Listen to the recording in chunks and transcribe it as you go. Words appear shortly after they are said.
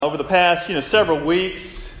Over the past, several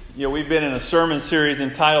weeks, we've been in a sermon series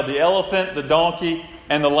entitled "The Elephant, the Donkey,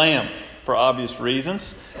 and the Lamb," for obvious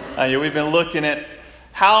reasons. We've been looking at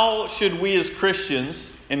how should we as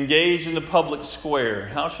Christians engage in the public square?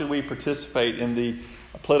 How should we participate in the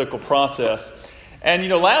political process? And,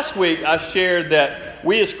 last week I shared that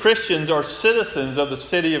we as Christians are citizens of the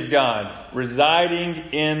city of God, residing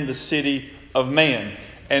in the city of man.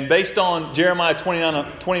 And based on Jeremiah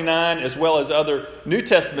 29, as well as other New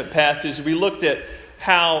Testament passages, we looked at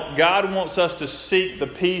how God wants us to seek the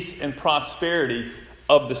peace and prosperity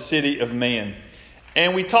of the city of man.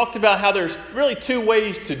 And we talked about how there's really two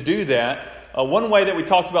ways to do that. One way that we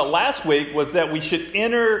talked about last week was that we should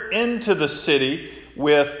enter into the city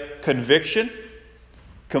with conviction,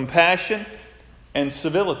 compassion, and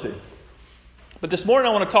civility. But this morning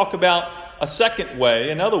I want to talk about a second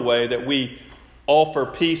way, another way that we offer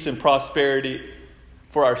peace and prosperity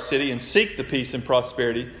for our city and seek the peace and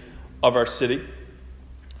prosperity of our city.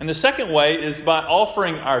 And the second way is by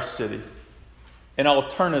offering our city an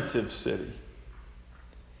alternative city.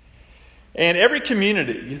 And every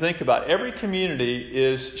community, you think about it, every community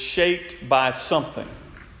is shaped by something.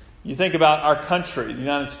 You think about our country, the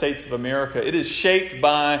United States of America, it is shaped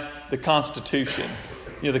by the Constitution.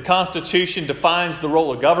 The Constitution defines the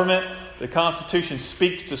role of government. The Constitution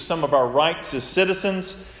speaks to some of our rights as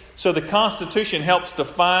citizens. So the Constitution helps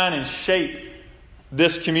define and shape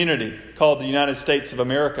this community called the United States of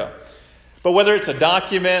America. But whether it's a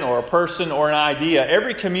document or a person or an idea,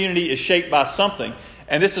 every community is shaped by something.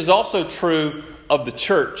 And this is also true of the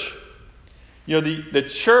church. The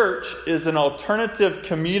church is an alternative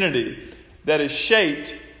community that is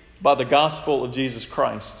shaped by the gospel of Jesus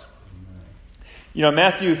Christ.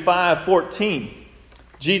 Matthew 5:14.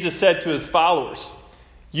 Jesus said to his followers,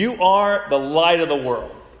 "You are the light of the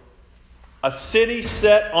world. A city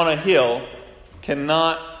set on a hill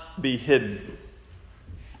cannot be hidden."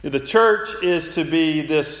 The church is to be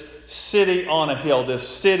this city on a hill, this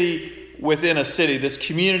city within a city, this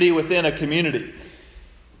community within a community.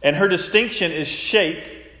 And her distinction is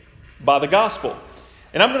shaped by the gospel.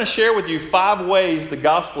 And I'm going to share with you 5 ways the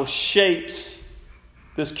gospel shapes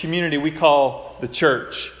this community we call the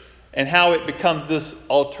church, and how it becomes this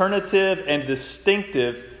alternative and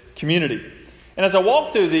distinctive community. And as I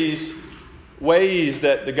walk through these ways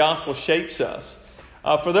that the gospel shapes us,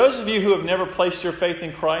 for those of you who have never placed your faith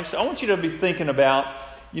in Christ, I want you to be thinking about,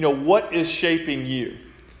 what is shaping you?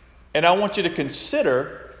 And I want you to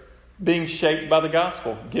consider being shaped by the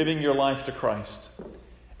gospel, giving your life to Christ.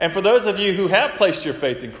 And for those of you who have placed your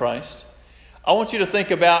faith in Christ, I want you to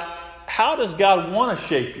think about, how does God want to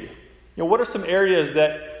shape you? What are some areas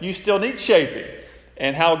that you still need shaping,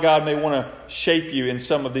 and how God may want to shape you in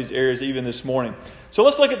some of these areas even this morning? So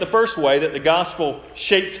let's look at the first way that the gospel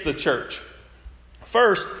shapes the church.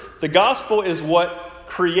 First, the gospel is what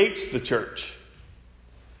creates the church.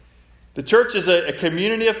 The church is a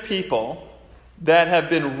community of people that have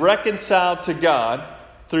been reconciled to God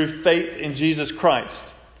through faith in Jesus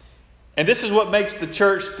Christ. And this is what makes the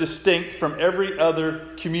church distinct from every other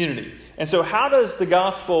community. And so how does the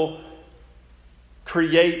gospel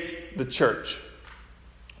create the church?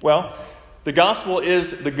 Well, the gospel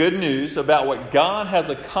is the good news about what God has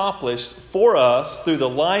accomplished for us through the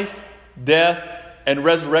life, death, and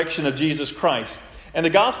resurrection of Jesus Christ. And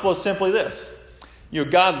the gospel is simply this.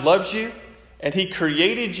 God loves you, and He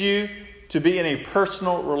created you to be in a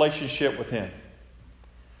personal relationship with Him.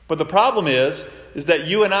 But the problem is that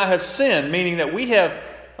you and I have sinned, meaning that we have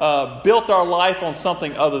built our life on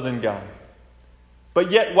something other than God. But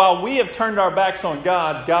yet, while we have turned our backs on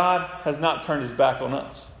God, God has not turned His back on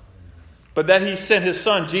us. But that He sent His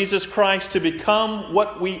Son, Jesus Christ, to become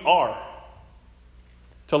what we are.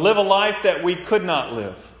 To live a life that we could not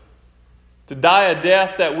live. To die a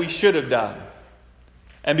death that we should have died.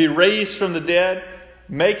 And be raised from the dead,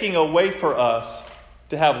 making a way for us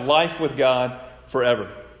to have life with God forever.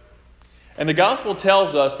 And the gospel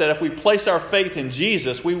tells us that if we place our faith in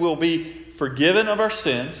Jesus, we will be forgiven of our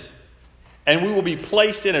sins, and we will be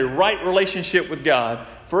placed in a right relationship with God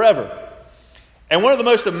forever. And one of the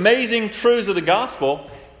most amazing truths of the gospel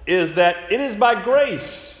is that it is by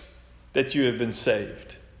grace that you have been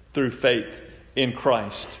saved through faith in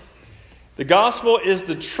Christ. The gospel is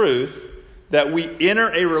the truth that we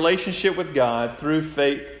enter a relationship with God through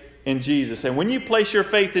faith in Jesus. And when you place your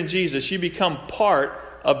faith in Jesus, you become part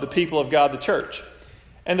of the people of God, the church.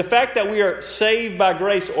 And the fact that we are saved by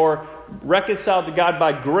grace or reconciled to God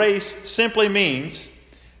by grace simply means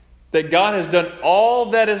that God has done all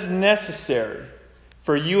that is necessary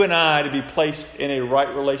for you and I to be placed in a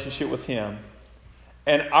right relationship with Him.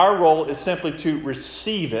 And our role is simply to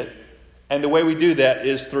receive it And the way we do that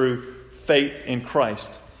is through faith in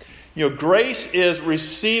Christ. Grace is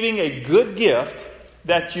receiving a good gift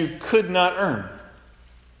that you could not earn.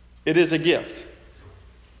 It is a gift.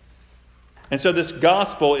 And so this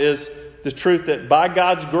gospel is the truth that by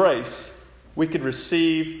God's grace, we could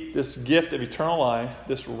receive this gift of eternal life,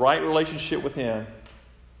 this right relationship with Him,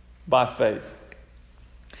 by faith.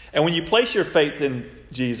 And when you place your faith in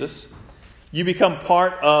Jesus, you become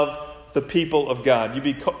part of the people of God.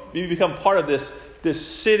 You become part of this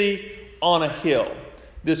city on a hill,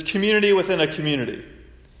 this community within a community.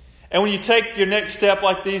 And when you take your next step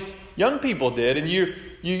like these young people did, and you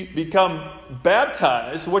become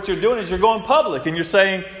baptized, what you're doing is you're going public and you're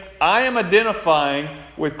saying, I am identifying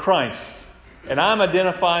with Christ and I'm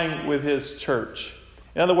identifying with His church.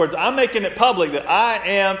 In other words, I'm making it public that I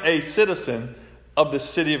am a citizen of the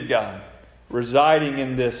city of God, residing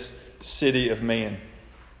in this city of man.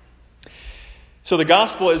 So the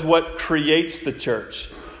gospel is what creates the church.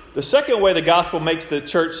 The second way the gospel makes the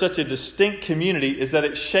church such a distinct community is that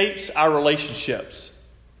it shapes our relationships.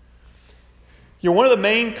 One of the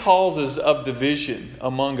main causes of division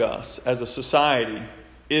among us as a society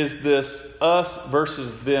is this us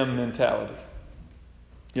versus them mentality.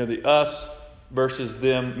 The us versus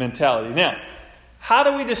them mentality. Now, how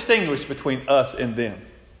do we distinguish between us and them?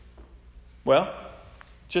 Well,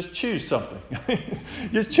 just choose something.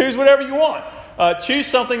 Just choose whatever you want. Choose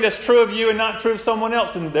something that's true of you and not true of someone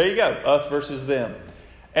else. And there you go, us versus them.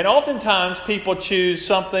 And oftentimes people choose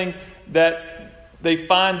something that they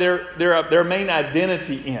find their main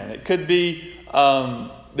identity in. It could be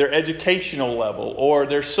their educational level or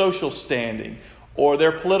their social standing or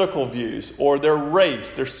their political views or their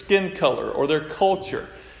race, their skin color or their culture.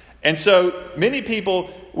 And so many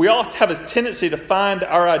people, we all have a tendency to find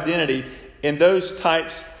our identity in those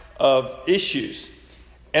types of issues.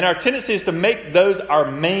 And our tendency is to make those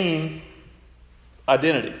our main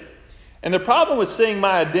identity. And the problem with seeing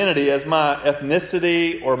my identity as my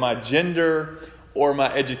ethnicity or my gender or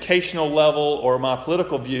my educational level or my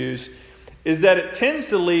political views is that it tends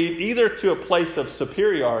to lead either to a place of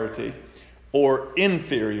superiority or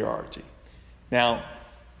inferiority. Now,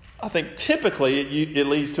 I think typically it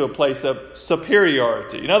leads to a place of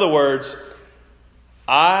superiority. In other words,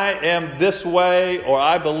 I am this way, or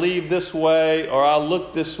I believe this way, or I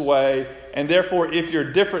look this way, and therefore if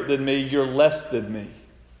you're different than me, you're less than me.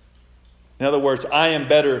 In other words, I am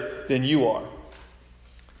better than you are.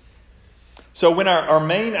 So when our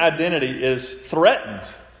main identity is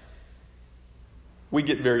threatened, we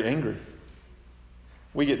get very angry.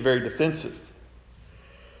 We get very defensive.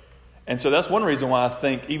 And so that's one reason why I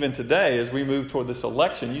think even today, as we move toward this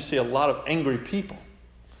election, you see a lot of angry people.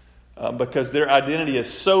 Because their identity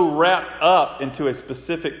is so wrapped up into a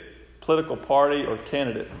specific political party or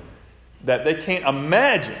candidate that they can't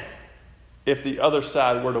imagine if the other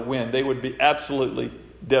side were to win. They would be absolutely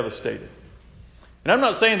devastated. And I'm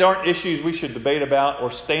not saying there aren't issues we should debate about or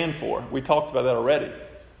stand for. We talked about that already.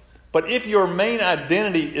 But if your main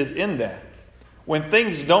identity is in that, when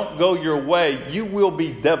things don't go your way, you will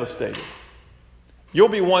be devastated. You'll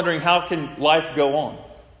be wondering, how can life go on?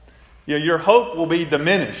 Your hope will be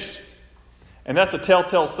diminished. And that's a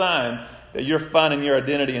telltale sign that you're finding your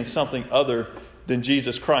identity in something other than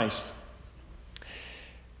Jesus Christ.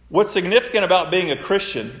 What's significant about being a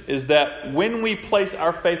Christian is that when we place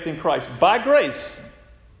our faith in Christ by grace,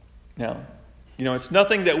 now, it's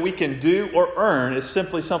nothing that we can do or earn. It's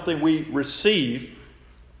simply something we receive.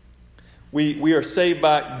 We are saved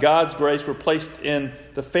by God's grace. We're placed in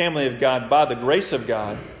the family of God by the grace of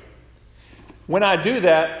God. When I do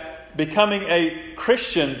that, becoming a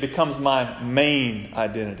Christian becomes my main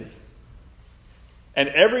identity. And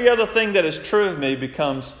every other thing that is true of me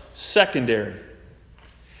becomes secondary.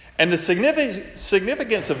 And the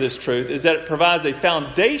significance of this truth is that it provides a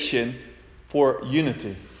foundation for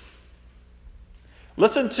unity.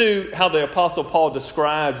 Listen to how the Apostle Paul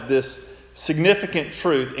describes this significant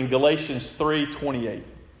truth in Galatians 3:28.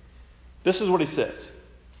 This is what he says.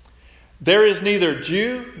 There is neither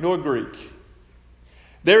Jew nor Greek.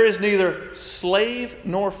 There is neither slave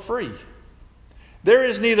nor free. There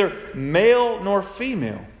is neither male nor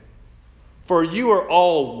female. For you are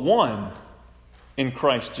all one in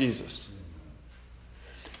Christ Jesus.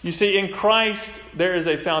 You see, in Christ, there is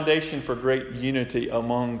a foundation for great unity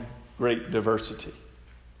among great diversity.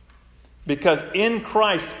 Because in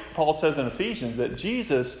Christ, Paul says in Ephesians, that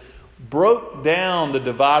Jesus broke down the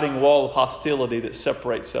dividing wall of hostility that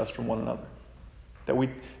separates us from one another.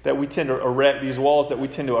 That we tend to erect, these walls that we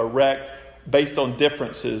tend to erect based on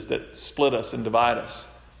differences that split us and divide us.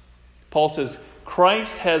 Paul says,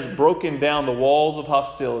 Christ has broken down the walls of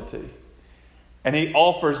hostility. And he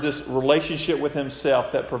offers this relationship with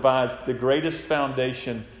himself that provides the greatest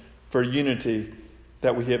foundation for unity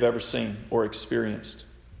that we have ever seen or experienced.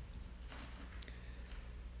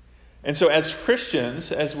 And so as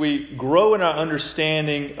Christians, as we grow in our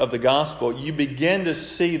understanding of the gospel, you begin to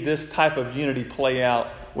see this type of unity play out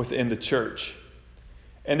within the church.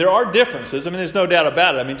 And there are differences. I mean, there's no doubt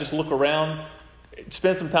about it. I mean, just look around,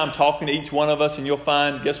 spend some time talking to each one of us, and you'll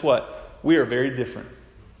find, guess what? We are very different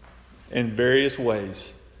in various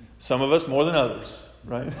ways. Some of us more than others,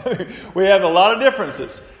 right? We have a lot of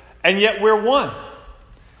differences. And yet we're one.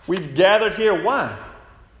 We've gathered here. Why?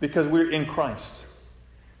 Because we're in Christ.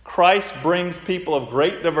 Christ brings people of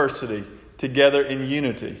great diversity together in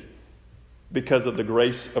unity because of the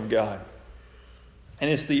grace of God. And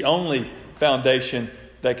it's the only foundation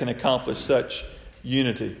that can accomplish such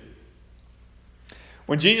unity.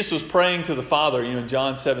 When Jesus was praying to the Father, in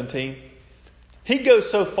John 17, he goes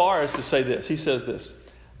so far as to say this. He says this,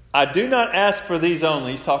 I do not ask for these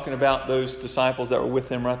only. He's talking about those disciples that were with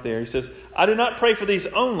him right there. He says, I do not pray for these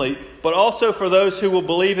only, but also for those who will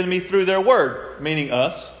believe in me through their word, meaning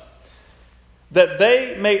us, that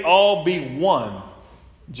they may all be one,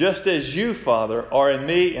 just as you, Father, are in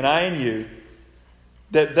me and I in you,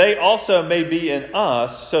 that they also may be in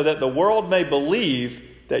us, so that the world may believe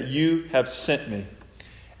that you have sent me.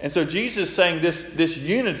 And so Jesus is saying this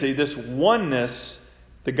unity, this oneness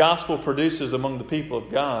the gospel produces among the people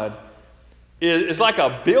of God is like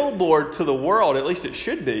a billboard to the world, at least it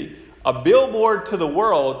should be, a billboard to the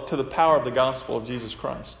world to the power of the gospel of Jesus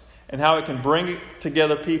Christ and how it can bring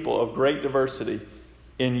together people of great diversity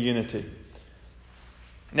in unity.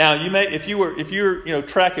 Now, you may, if you're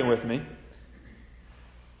tracking with me,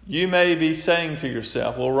 you may be saying to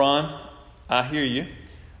yourself, well, Ron, I hear you,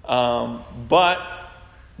 but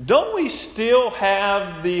don't we still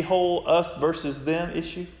have the whole us versus them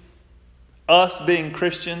issue? Us being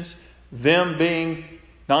Christians, them being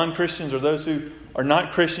non-Christians or those who are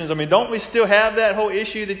not Christians. I mean, don't we still have that whole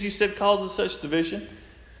issue that you said causes such division?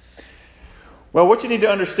 Well, what you need to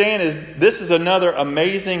understand is this is another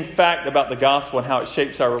amazing fact about the gospel and how it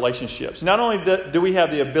shapes our relationships. Not only do we have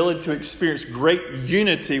the ability to experience great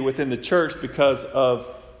unity within the church because of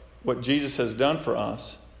what Jesus has done for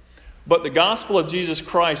us, but the gospel of Jesus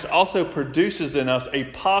Christ also produces in us a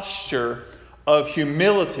posture of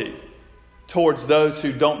humility towards those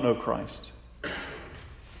who don't know Christ.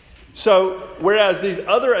 So, whereas these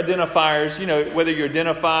other identifiers, whether you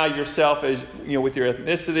identify yourself as, with your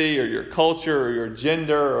ethnicity or your culture or your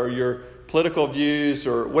gender or your political views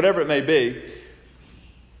or whatever it may be,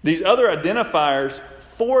 these other identifiers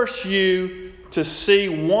force you to see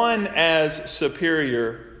one as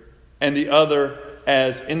superior and the other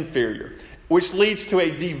as inferior, which leads to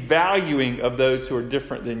a devaluing of those who are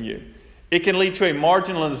different than you. It can lead to a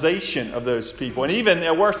marginalization of those people, and even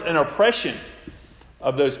at worst, an oppression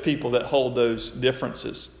of those people that hold those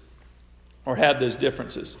differences or have those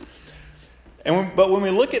differences. But when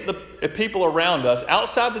we look at people around us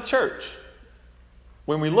outside the church,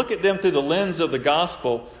 when we look at them through the lens of the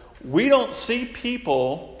gospel, we don't see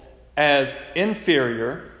people as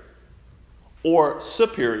inferior or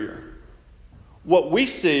superior. What we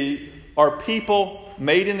see are people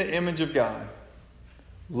made in the image of God,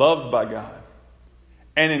 loved by God,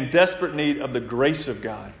 and in desperate need of the grace of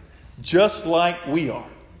God, just like we are.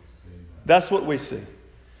 That's what we see.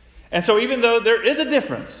 And so even though there is a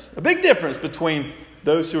difference, a big difference between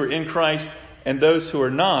those who are in Christ and those who are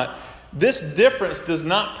not, this difference does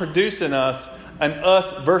not produce in us an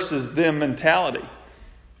us versus them mentality.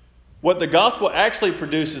 What the gospel actually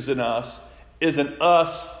produces in us is an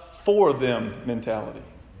us for them mentality.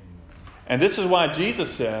 And this is why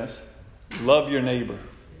Jesus says, love your neighbor.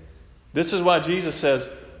 This is why Jesus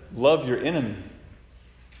says, love your enemy.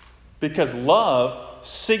 Because love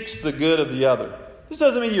seeks the good of the other. This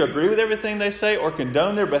doesn't mean you agree with everything they say or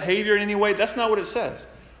condone their behavior in any way. That's not what it says.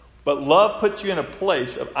 But love puts you in a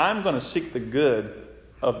place of, I'm going to seek the good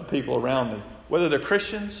of the people around me, whether they're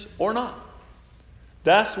Christians or not.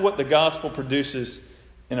 That's what the gospel produces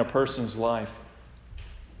in a person's life.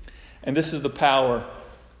 And this is the power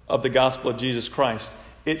of the gospel of Jesus Christ.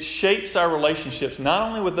 It shapes our relationships not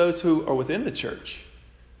only with those who are within the church,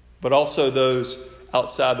 but also those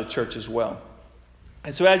outside the church as well.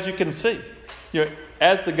 And so as you can see,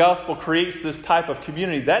 as the gospel creates this type of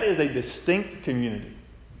community, that is a distinct community.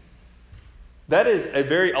 That is a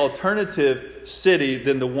very alternative city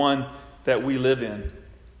than the one that we live in.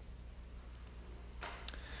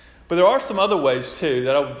 But there are some other ways, too,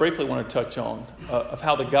 that I briefly want to touch on of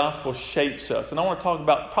how the gospel shapes us. And I want to talk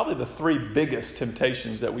about probably the three biggest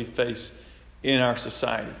temptations that we face in our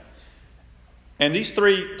society. And these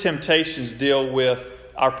three temptations deal with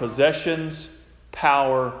our possessions,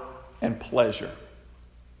 power, and pleasure.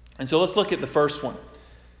 And so let's look at the first one.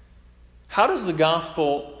 How does the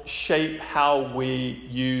gospel shape how we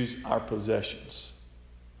use our possessions?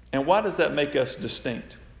 And why does that make us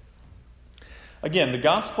distinct? Again, the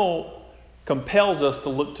gospel compels us to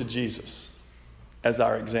look to Jesus as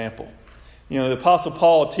our example. You know, the Apostle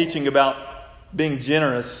Paul, teaching about being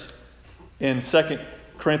generous in 2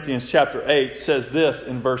 Corinthians chapter 8, says this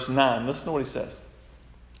in verse 9. Listen to what he says.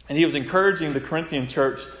 And he was encouraging the Corinthian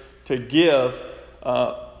church to give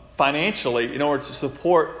financially in order to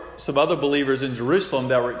support some other believers in Jerusalem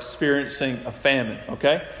that were experiencing a famine.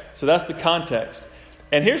 Okay? So that's the context.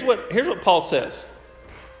 And here's what Paul says.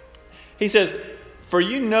 He says, "For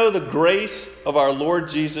you know the grace of our Lord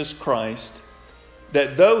Jesus Christ,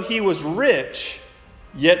 that though he was rich,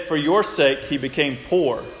 yet for your sake he became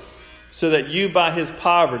poor, so that you by his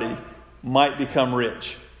poverty might become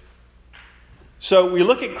rich." So we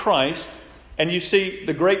look at Christ and you see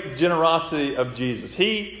the great generosity of Jesus.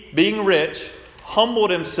 He, being rich,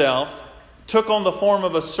 humbled himself, took on the form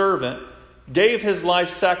of a servant, gave his life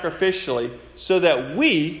sacrificially so that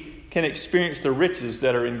we can experience the riches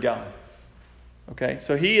that are in God. Okay,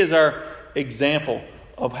 so he is our example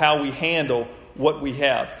of how we handle what we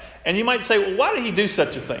have. And you might say, well, why did he do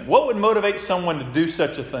such a thing? What would motivate someone to do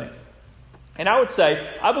such a thing? And I would say,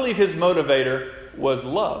 I believe his motivator was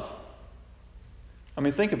love. I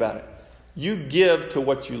mean, think about it. You give to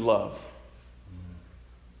what you love.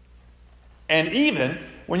 And even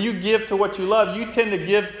when you give to what you love, you tend to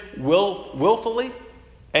give willfully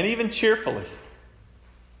and even cheerfully.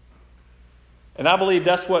 And I believe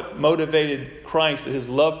that's what motivated Christ, his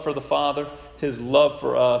love for the Father, his love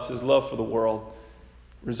for us, his love for the world,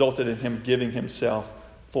 resulted in him giving himself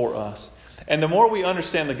for us. And the more we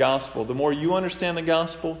understand the gospel, the more you understand the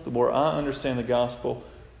gospel, the more I understand the gospel,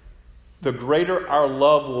 the greater our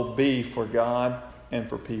love will be for God and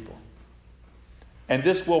for people. And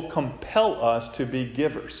this will compel us to be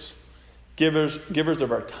givers. Givers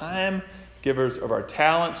of our time, givers of our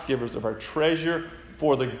talents, givers of our treasure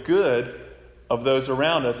for the good of those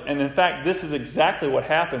around us. And in fact, this is exactly what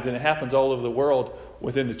happens, and it happens all over the world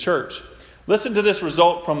within the church. Listen to this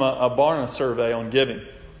result from a Barna survey on giving.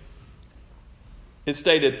 It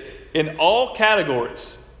stated, in all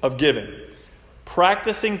categories of giving,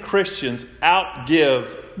 practicing Christians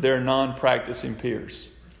outgive their non-practicing peers.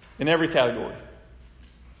 In every category.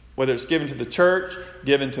 Whether it's given to the church,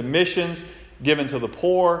 given to missions, given to the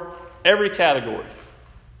poor, every category.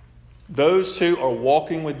 Those who are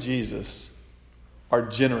walking with Jesus are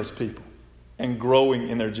generous people and growing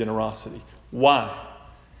in their generosity. Why?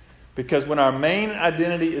 Because when our main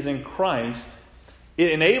identity is in Christ,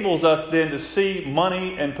 it enables us then to see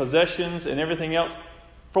money and possessions and everything else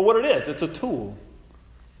for what it is. It's a tool.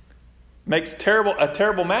 Makes a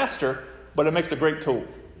terrible master, but it makes a great tool.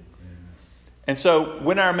 And so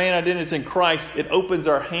when our main identity is in Christ, it opens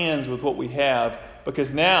our hands with what we have,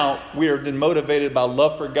 because now we are then motivated by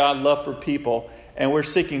love for God, love for people, and we're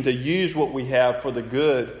seeking to use what we have for the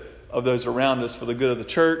good of those around us, for the good of the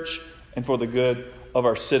church, and for the good of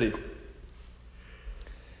our city.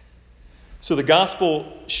 So the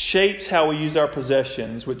gospel shapes how we use our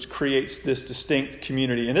possessions, which creates this distinct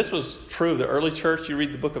community. And this was true of the early church. You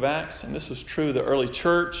read the book of Acts, and this was true of the early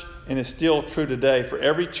church, and is still true today for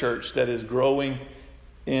every church that is growing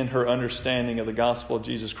in her understanding of the gospel of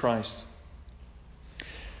Jesus Christ.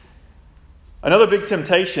 Another big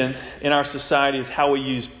temptation in our society is how we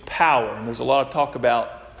use power. And there's a lot of talk about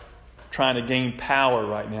trying to gain power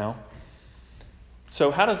right now. So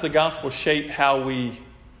how does the gospel shape how we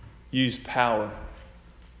use power?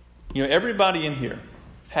 You know, everybody in here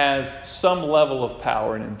has some level of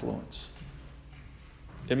power and influence.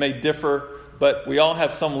 It may differ, but we all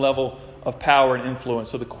have some level of power and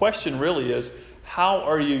influence. So the question really is, how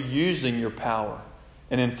are you using your power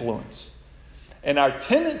and influence? And our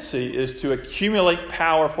tendency is to accumulate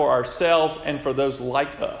power for ourselves and for those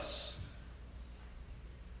like us.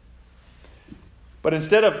 But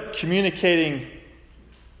instead of communicating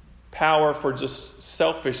power for just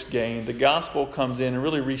selfish gain, the gospel comes in and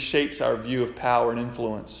really reshapes our view of power and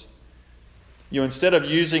influence. You know, instead of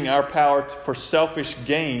using our power for selfish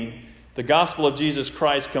gain, the gospel of Jesus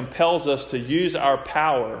Christ compels us to use our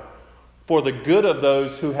power for the good of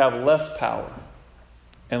those who have less power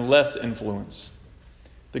and less influence.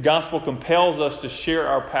 The gospel compels us to share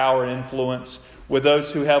our power and influence with those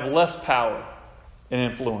who have less power and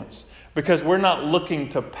influence, because we're not looking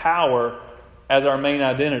to power as our main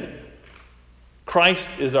identity.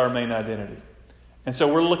 Christ is our main identity. And so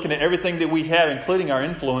we're looking at everything that we have, including our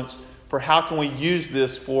influence, for how can we use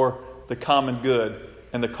this for the common good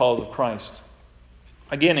and the cause of Christ.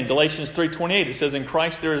 Again, in Galatians 3:28, it says, in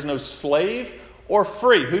Christ there is no slave or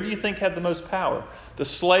free. Who do you think had the most power? The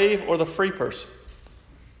slave or the free person?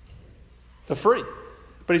 The free.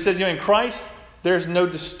 But he says, in Christ there's no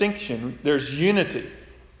distinction. There's unity.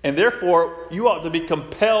 And therefore, you ought to be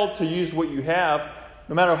compelled to use what you have,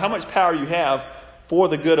 no matter how much power you have, for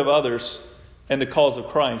the good of others and the cause of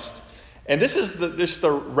Christ. And this is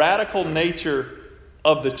the radical nature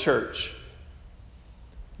of the church.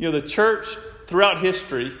 The church throughout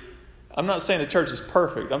history, I'm not saying the church is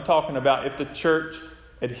perfect. I'm talking about if the church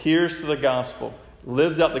adheres to the gospel,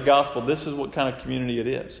 lives out the gospel, this is what kind of community it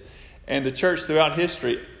is. And the church throughout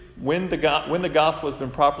history, when the gospel has been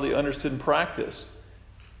properly understood and practiced,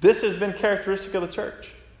 this has been characteristic of the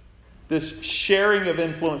church. This sharing of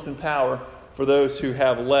influence and power for those who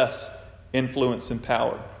have less influence and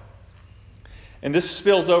power. And this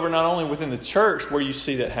spills over not only within the church where you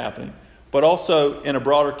see that happening, but also in a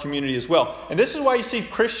broader community as well. And this is why you see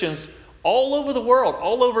Christians all over the world,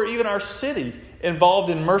 all over even our city, involved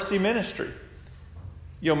in mercy ministry.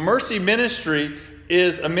 Mercy ministry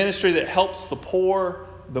is a ministry that helps the poor,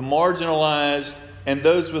 the marginalized, and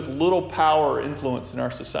those with little power or influence in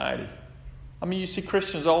our society. You see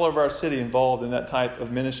Christians all over our city involved in that type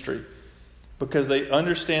of ministry because they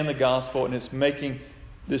understand the gospel and it's making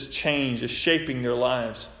this change, it's shaping their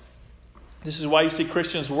lives. This is why you see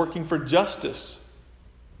Christians working for justice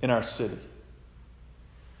in our city.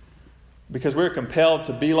 Because we're compelled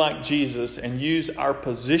to be like Jesus and use our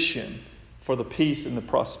position for the peace and the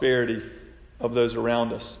prosperity of those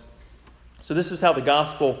around us. So this is how the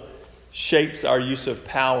gospel shapes our use of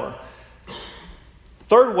power.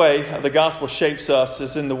 Third way the gospel shapes us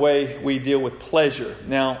is in the way we deal with pleasure.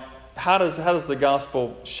 Now, how does the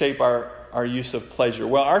gospel shape our use of pleasure?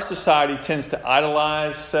 Well, our society tends to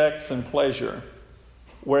idolize sex and pleasure,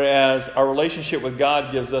 whereas our relationship with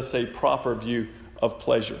God gives us a proper view of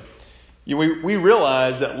pleasure. We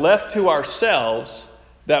realize that left to ourselves,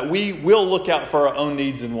 that we will look out for our own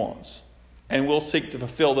needs and wants, and we'll seek to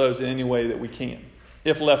fulfill those in any way that we can,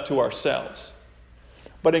 if left to ourselves.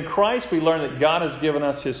 But in Christ, we learn that God has given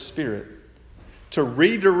us His Spirit to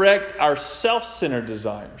redirect our self-centered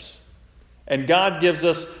desires. And God gives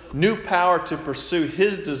us new power to pursue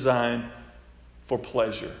His design for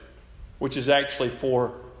pleasure, which is actually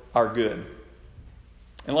for our good.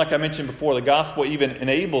 And like I mentioned before, the gospel even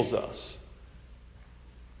enables us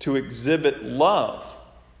to exhibit love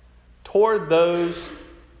toward those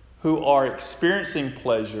who are experiencing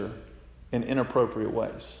pleasure in inappropriate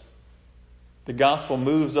ways. The gospel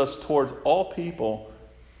moves us towards all people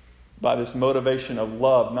by this motivation of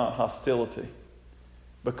love, not hostility.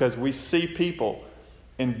 Because we see people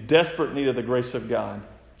in desperate need of the grace of God,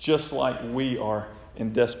 just like we are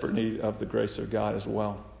in desperate need of the grace of God as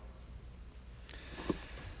well.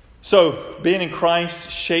 So, being in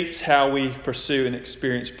Christ shapes how we pursue and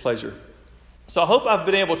experience pleasure. So I hope I've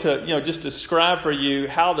been able to, just describe for you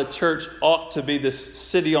how the church ought to be this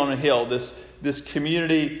city on a hill, this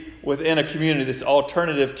community within a community, this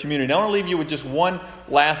alternative community. I want to leave you with just one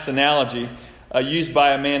last analogy used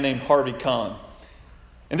by a man named Harvey Kahn.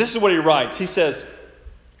 And this is what he writes. He says,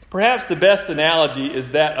 perhaps the best analogy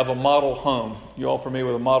is that of a model home. You all familiar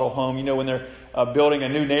with a model home? When they're building a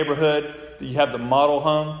new neighborhood, you have the model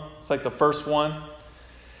home. It's like the first one.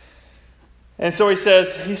 And so he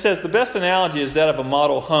says the best analogy is that of a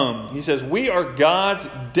model home. He says, we are God's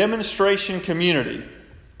demonstration community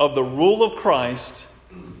of the rule of Christ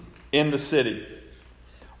in the city.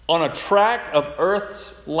 On a tract of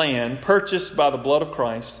earth's land purchased by the blood of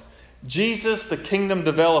Christ, Jesus, the kingdom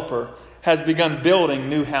developer, has begun building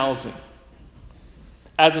new housing.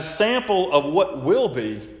 As a sample of what will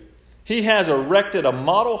be, he has erected a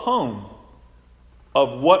model home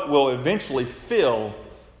of what will eventually fill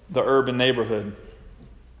the urban neighborhood.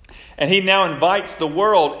 And he now invites the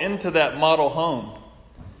world into that model home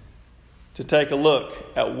to take a look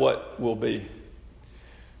at what will be.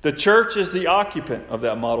 The church is the occupant of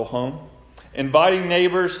that model home, inviting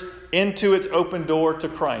neighbors into its open door to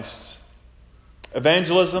Christ.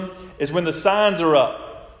 Evangelism is when the signs are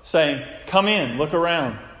up saying, come in, look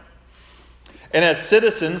around. And as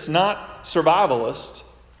citizens, not survivalists,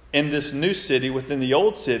 in this new city within the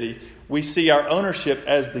old city, we see our ownership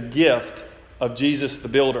as the gift of Jesus the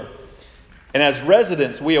builder. And as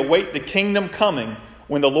residents, we await the kingdom coming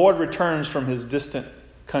when the Lord returns from His distant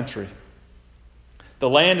country. The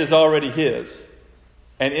land is already His.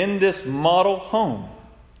 And in this model home,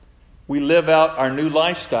 we live out our new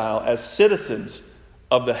lifestyle as citizens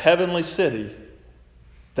of the heavenly city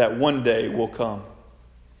that one day will come.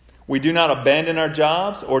 We do not abandon our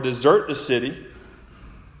jobs or desert the city,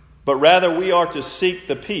 but rather we are to seek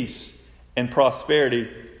the peace and prosperity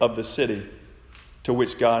of the city to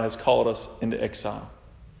which God has called us into exile.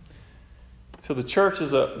 So the church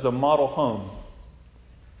is a model home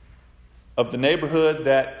of the neighborhood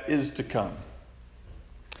that is to come.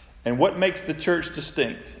 And what makes the church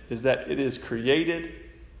distinct is that it is created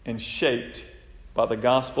and shaped by the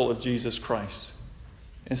gospel of Jesus Christ.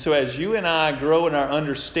 And so as you and I grow in our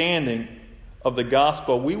understanding of the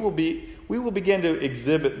gospel, we will begin to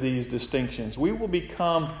exhibit these distinctions. We will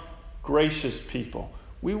become gracious people.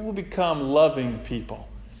 We will become loving people.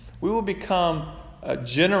 We will become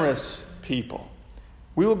generous people.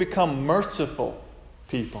 We will become merciful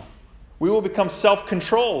people. We will become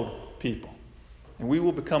self-controlled people. And we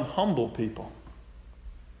will become humble people.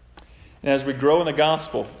 And as we grow in the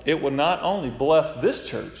gospel, it will not only bless this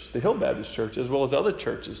church, the Hill Baptist Church, as well as other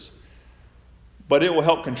churches, but it will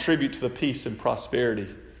help contribute to the peace and prosperity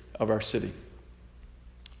of our city.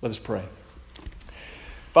 Let us pray.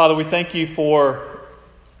 Father, we thank you for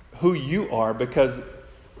who you are, because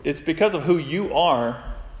it's because of who you are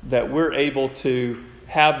that we're able to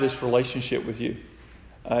have this relationship with you.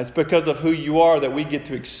 It's because of who you are that we get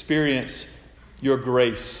to experience your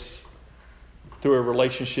grace through a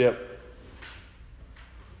relationship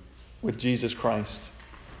with Jesus Christ.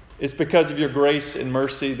 It's because of your grace and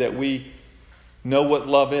mercy that we know what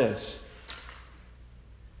love is.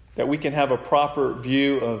 That we can have a proper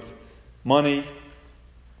view of money,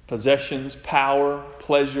 possessions, power,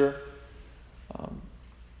 pleasure.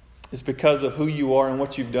 It's because of who you are and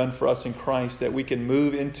what you've done for us in Christ that we can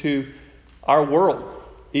move into our world,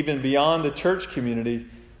 even beyond the church community,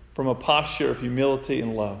 from a posture of humility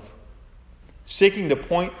and love. Seeking to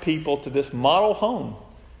point people to this model home,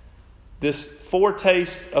 this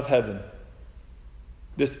foretaste of heaven,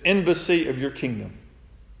 this embassy of your kingdom,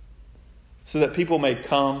 so that people may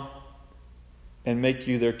come and make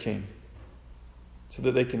you their king, so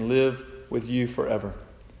that they can live with you forever.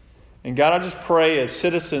 And God, I just pray as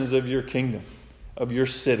citizens of your kingdom, of your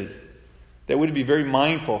city, that we'd be very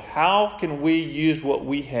mindful. How can we use what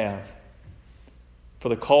we have for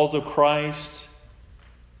the cause of Christ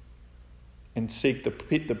and seek the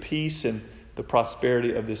peace and the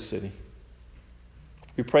prosperity of this city?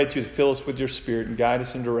 We pray that you would fill us with your Spirit and guide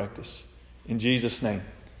us and direct us. In Jesus' name,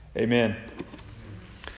 amen.